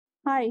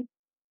Hi,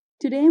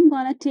 today I'm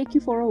gonna take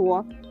you for a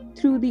walk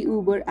through the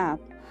Uber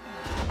app.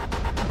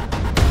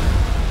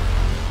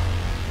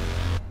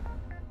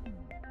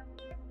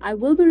 I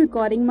will be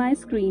recording my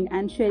screen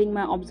and sharing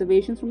my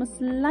observations from a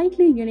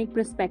slightly unique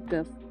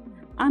perspective.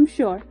 I'm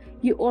sure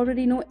you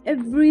already know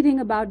everything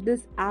about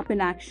this app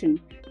in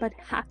action, but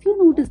have you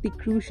noticed the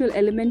crucial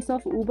elements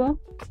of Uber?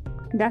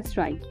 That's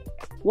right.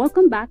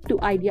 Welcome back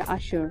to Idea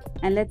Usher,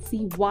 and let's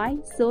see why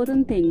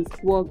certain things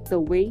work the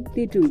way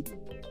they do.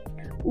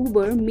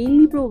 Uber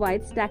mainly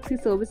provides taxi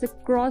service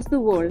across the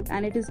world,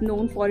 and it is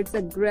known for its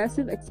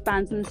aggressive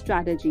expansion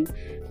strategy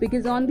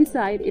because on the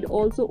side it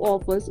also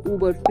offers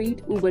Uber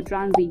Freight, Uber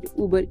Transit,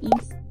 Uber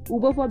Eats,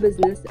 Uber for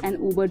Business and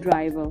Uber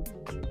Driver.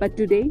 But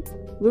today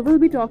we will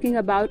be talking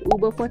about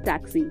Uber for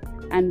Taxi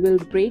and we'll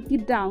break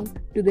it down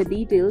to the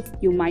details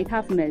you might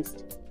have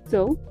missed.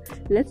 So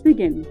let's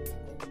begin.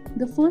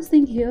 The first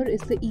thing here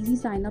is the easy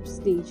sign up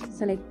stage.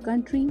 Select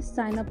country,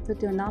 sign up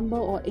with your number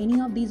or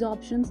any of these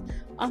options,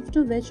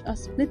 after which a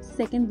split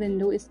second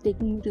window is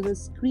taking you to the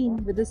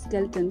screen with a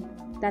skeleton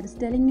that is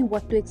telling you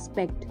what to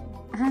expect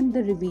and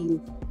the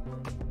reveal.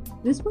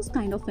 This was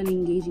kind of an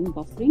engaging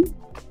buffering.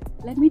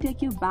 Let me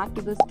take you back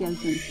to the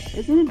skeleton.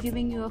 Isn't it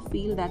giving you a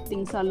feel that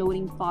things are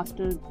loading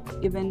faster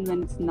even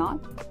when it's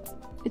not?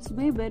 It's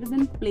way better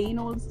than plain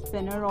old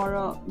spinner or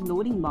a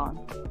loading bar.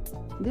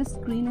 This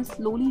screen is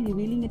slowly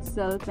revealing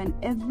itself, and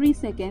every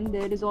second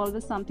there is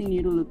always something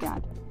new to look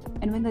at.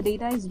 And when the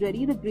data is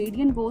ready, the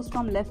gradient goes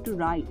from left to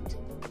right.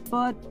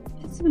 But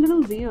it's a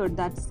little weird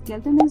that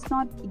skeleton is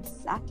not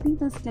exactly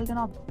the skeleton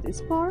of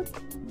this part.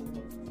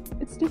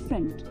 It's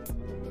different.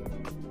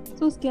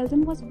 So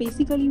skeleton was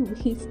basically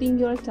wasting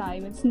your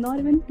time. It's not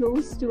even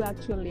close to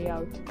actual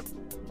layout.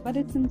 But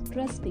it's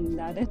interesting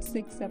that it's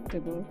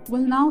acceptable.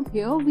 Well, now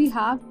here we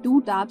have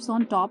two tabs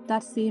on top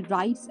that say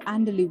rides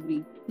and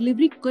delivery.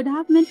 Delivery could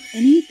have meant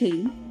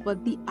anything,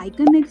 but the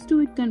icon next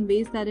to it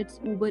conveys that it's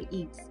Uber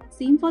Eats.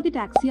 Same for the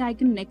taxi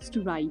icon next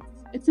to rides.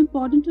 It's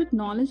important to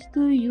acknowledge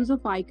the use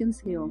of icons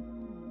here,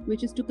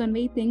 which is to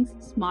convey things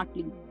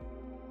smartly.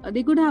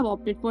 They could have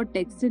opted for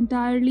text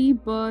entirely,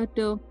 but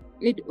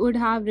it would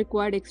have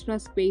required extra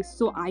space.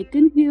 So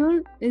icon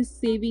here is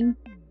saving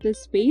the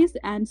space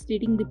and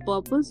stating the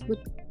purpose with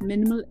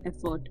minimal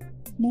effort.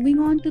 Moving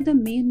on to the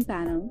main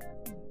panel.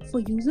 For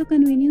user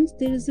convenience,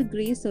 there is a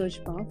gray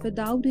search bar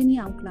without any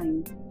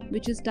outline,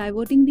 which is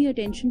diverting the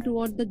attention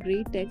toward the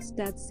gray text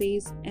that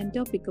says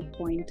enter pickup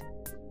point.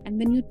 And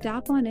when you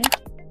tap on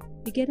it,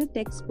 you get a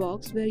text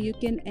box where you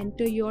can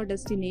enter your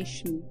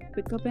destination,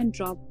 pick up and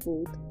drop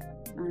both.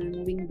 And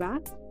moving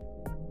back.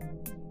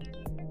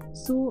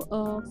 So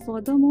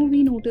furthermore,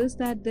 we notice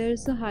that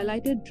there's a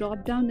highlighted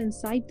drop down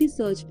inside the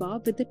search bar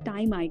with the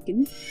time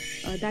icon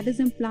that is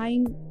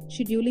implying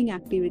scheduling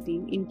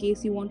activity. In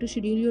case you want to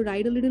schedule your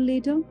ride a little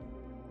later,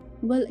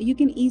 well, you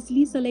can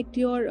easily select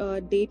your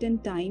date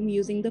and time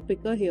using the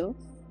picker here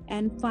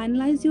and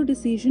finalize your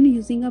decision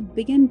using a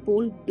big and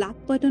bold black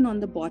button on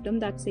the bottom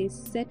that says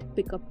set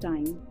pickup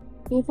time.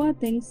 So far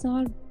things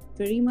are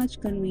very much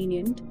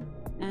convenient,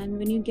 and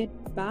when you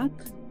get back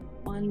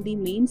on the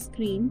main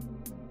screen,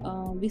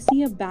 we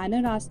see a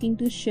banner asking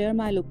to share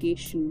my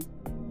location,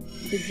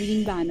 the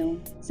green banner.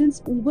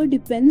 Since Uber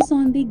depends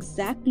on the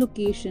exact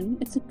location,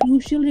 it's a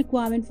crucial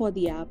requirement for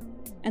the app,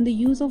 and the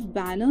use of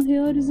banner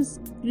here is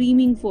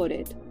screaming for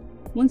it.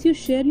 Once you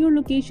share your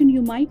location,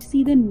 you might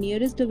see the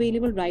nearest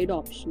available ride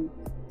option.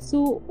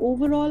 So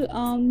overall,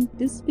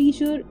 this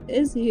feature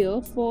is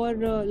here for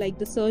like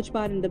the search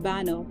bar and the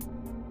banner.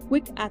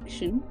 Quick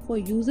action for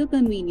user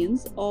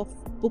convenience of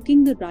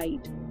booking the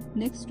ride.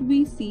 Next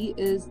we see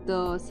is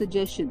the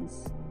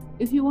suggestions.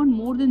 If you want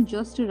more than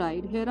just a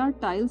ride, here are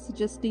tiles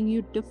suggesting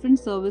you different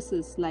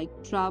services like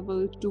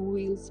travel, two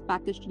wheels,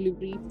 package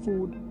delivery,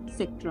 food,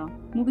 etc.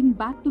 Moving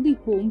back to the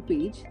home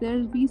page, there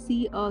we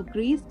see a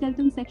gray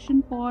skeleton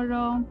section for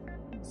a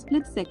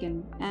split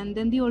second and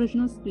then the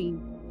original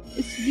screen.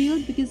 It's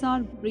weird because our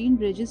brain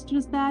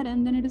registers that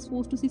and then it is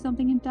forced to see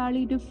something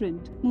entirely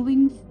different.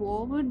 Moving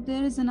forward,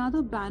 there is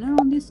another banner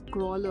on the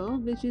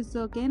scroller which is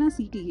Kena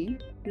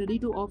CTA, ready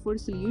to offer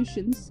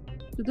solutions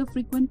to the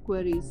frequent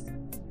queries.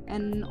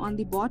 And on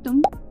the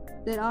bottom,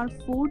 there are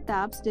 4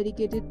 tabs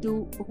dedicated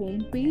to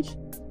home page,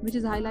 which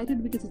is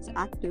highlighted because it's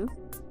active.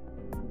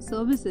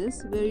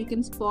 Services, where you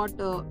can spot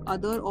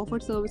other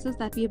offered services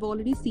that we have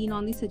already seen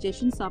on the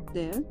suggestions up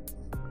there.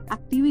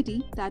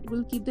 Activity, that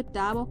will keep the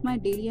tab of my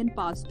daily and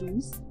past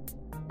dues,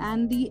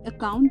 and the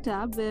account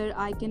tab where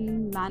I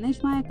can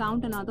manage my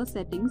account and other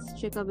settings,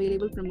 check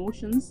available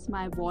promotions,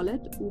 my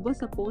wallet, Uber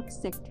support,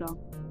 etc.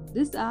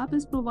 This app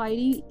is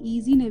providing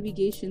easy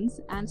navigations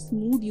and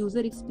smooth user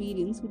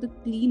experience with a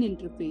clean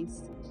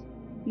interface.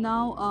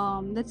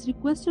 Now let's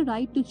request a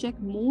ride to check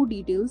more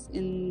details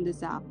in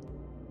this app.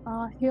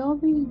 Here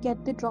we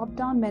get the drop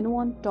down menu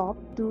on top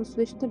to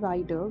switch the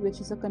rider,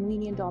 which is a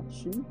convenient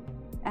option.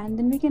 And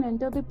then we can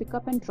enter the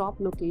pickup and drop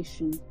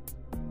location.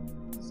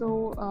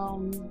 So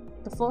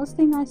the first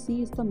thing I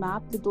see is the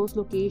map with those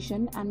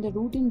location and the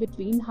route in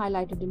between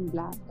highlighted in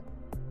black.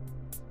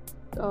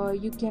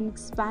 You can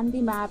expand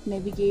the map,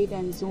 navigate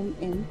and zoom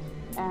in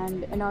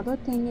And another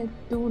thing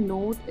to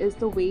note is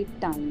the wait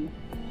time.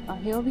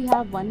 Here we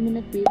have 1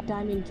 minute wait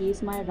time in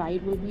case my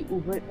ride will be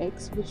Uber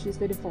X, which is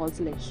the default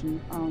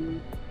selection.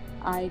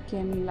 I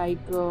can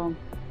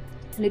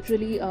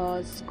literally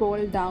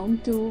scroll down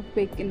to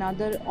pick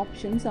another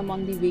options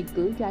among the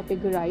vehicle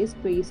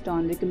categorized based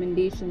on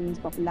recommendations,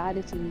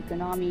 popularity,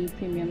 economy,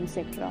 premium,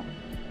 etc.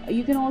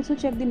 You can also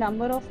check the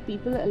number of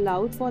people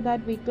allowed for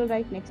that vehicle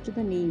right next to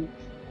the name,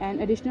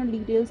 and additional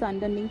details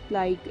underneath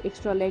like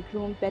extra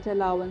legroom, pet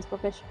allowance,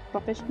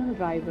 professional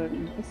driver.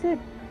 Is it?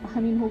 I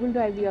mean, who will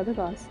drive the other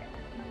cars?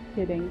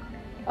 Kidding.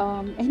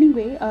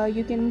 Anyway,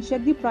 you can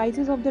check the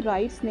prices of the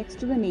rides next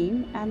to the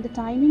name, and the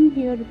timing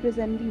here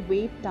represent the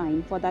wait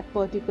time for that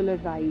particular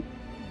ride.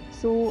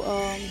 So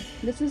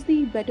this is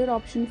the better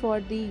option for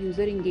the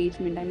user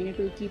engagement. I mean, it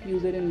will keep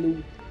user in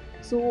loop.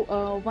 So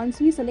once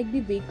we select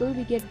the vehicle,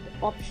 we get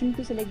option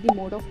to select the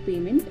mode of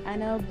payment,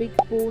 and a big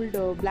bold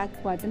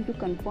black button to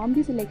confirm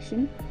the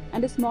selection,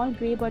 and a small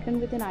gray button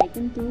with an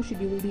icon to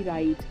schedule the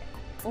ride.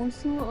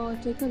 Also,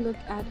 take a look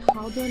at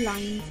how the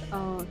lines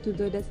to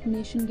the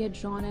destination get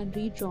drawn and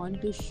redrawn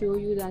to show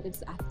you that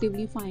it's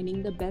actively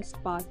finding the best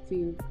path for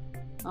you.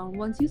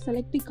 Once you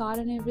select the car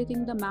and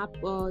everything, the map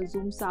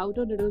zooms out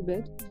a little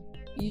bit.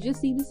 You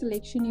just see the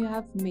selection you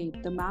have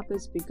made. The map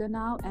is bigger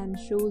now and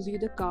shows you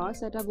the cars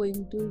that are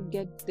going to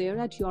get there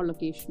at your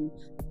location.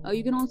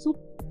 You can also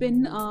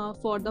pin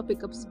for the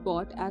pickup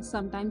spot, as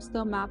sometimes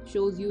the map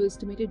shows you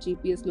estimated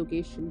GPS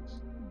location.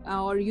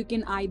 Or you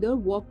can either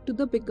walk to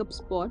the pickup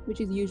spot,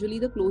 which is usually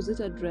the closest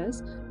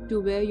address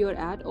to where you're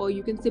at, or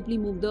you can simply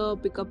move the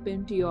pickup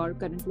pin to your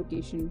current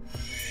location.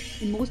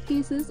 In most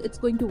cases, it's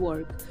going to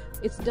work.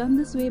 It's done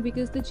this way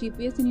because the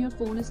GPS in your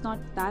phone is not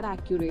that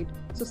accurate.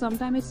 So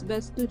sometimes it's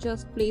best to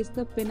just place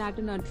the pin at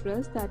an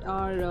address that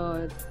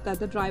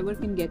the driver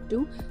can get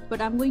to.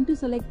 But I'm going to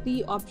select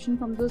the option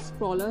from the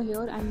scroller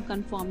here and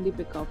confirm the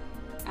pickup.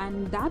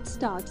 And that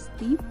starts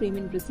the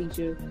payment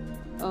procedure,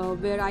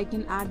 where I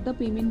can add the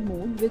payment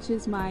mode, which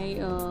is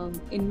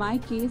in my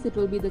case it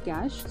will be the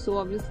cash. So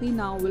obviously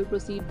now we'll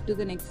proceed to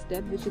the next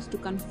step, which is to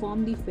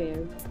confirm the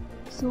fare.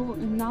 So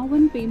now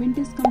when payment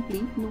is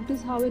complete,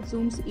 notice how it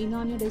zooms in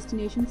on your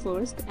destination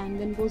first and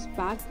then goes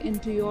back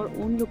into your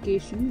own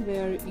location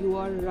where you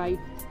are right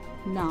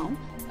now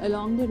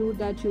along the route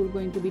that you're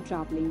going to be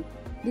traveling.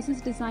 This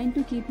is designed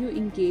to keep you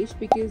engaged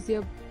because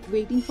you're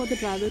waiting for the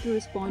driver to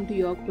respond to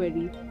your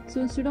query. So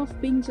instead of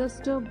being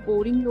just a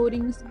boring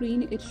loading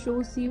screen, it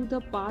shows you the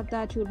path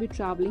that you'll be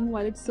traveling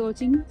while it's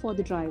searching for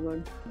the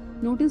driver.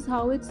 Notice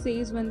how it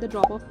says when the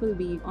drop-off will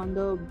be on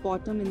the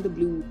bottom in the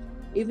blue,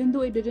 even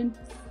though it didn't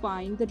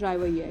find the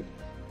driver yet.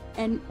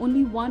 And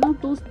only one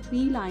of those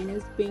 3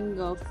 lines is being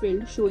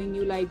filled, showing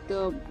you like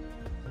the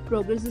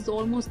progress is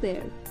almost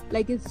there.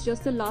 Like it's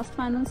just the last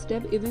final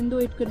step, even though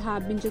it could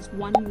have been just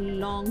one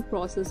long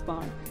process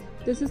bar.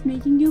 This is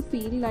making you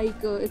feel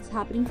like it's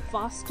happening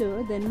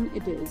faster than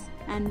it is.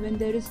 And when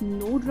there is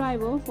no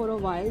driver for a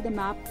while, the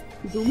map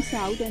zooms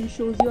out and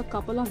shows you a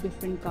couple of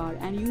different cars.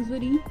 And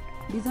usually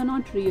these are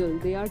not real.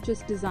 They are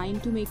just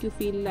designed to make you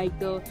feel like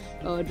the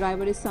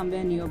driver is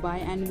somewhere nearby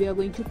and we are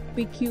going to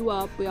pick you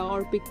up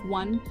or pick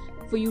one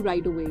for you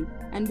right away.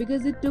 And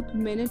because it took a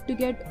minute to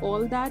get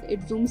all that,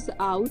 it zooms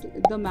out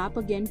the map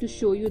again to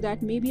show you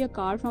that maybe a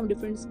car from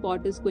different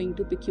spot is going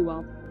to pick you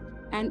up.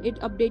 And it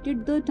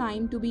updated the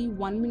time to be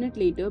 1 minute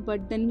later,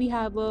 but then we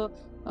have a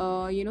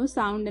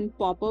sound and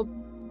pop-up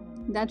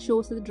that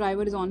shows that the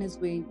driver is on his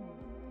way.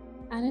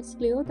 And it's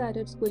clear that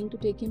it's going to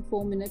take him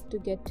 4 minutes to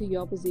get to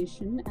your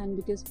position, and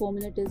because 4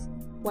 minutes is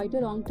quite a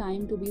long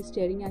time to be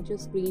staring at your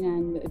screen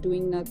and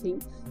doing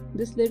nothing,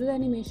 this little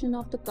animation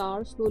of the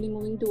car slowly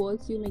moving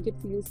towards you make it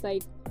feels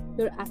like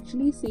you're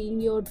actually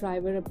seeing your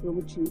driver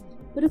approach you.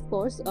 But of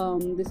course,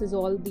 this is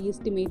all the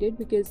estimated,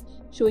 because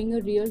showing a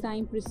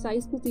real-time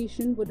precise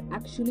position would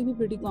actually be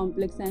pretty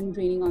complex and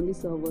draining on the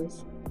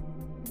servers.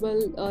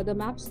 Well, the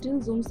map still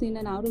zooms in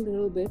and out a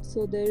little bit,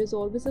 so there is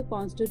always a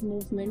constant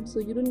movement, so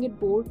you don't get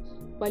bored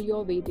while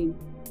you're waiting.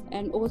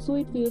 And also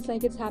it feels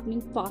like it's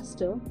happening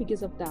faster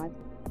because of that.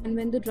 And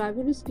when the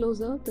driver is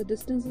closer, the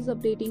distance is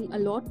updating a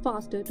lot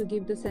faster to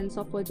give the sense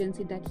of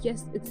urgency that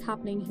yes, it's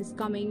happening, he's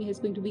coming, he's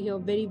going to be here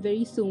very,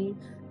 very soon,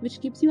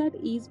 which keeps you at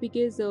ease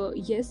because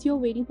yes, you're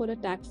waiting for a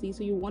taxi,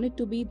 so you want it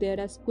to be there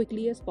as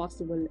quickly as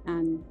possible.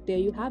 And there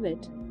you have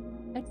it.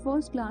 At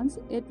first glance,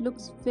 it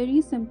looks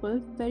very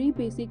simple, very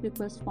basic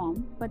request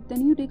form, but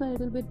then you dig a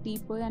little bit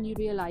deeper and you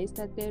realize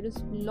that there is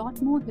a lot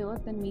more here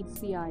than meets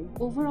the eye.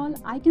 Overall,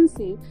 I can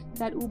say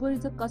that Uber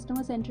is a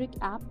customer-centric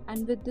app,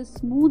 and with this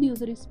smooth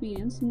user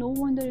experience, no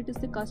wonder it is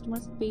the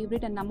customer's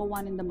favorite and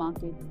 #1 in the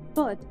market.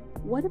 But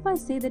what if I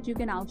say that you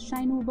can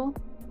outshine Uber?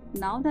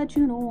 Now that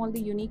you know all the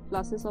unique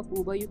pluses of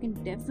Uber, you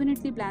can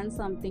definitely plan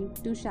something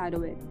to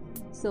shadow it.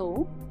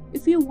 So,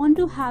 if you want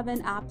to have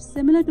an app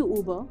similar to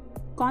Uber,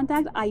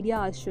 contact Idea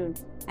Usher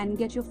and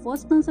get your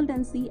first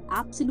consultancy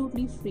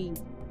absolutely free.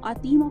 Our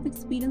team of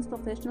experienced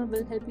professionals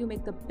will help you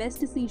make the best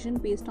decision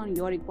based on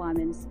your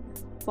requirements.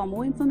 For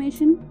more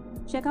information,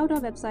 check out our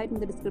website in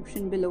the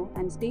description below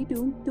and stay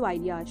tuned to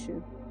Idea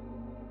Usher.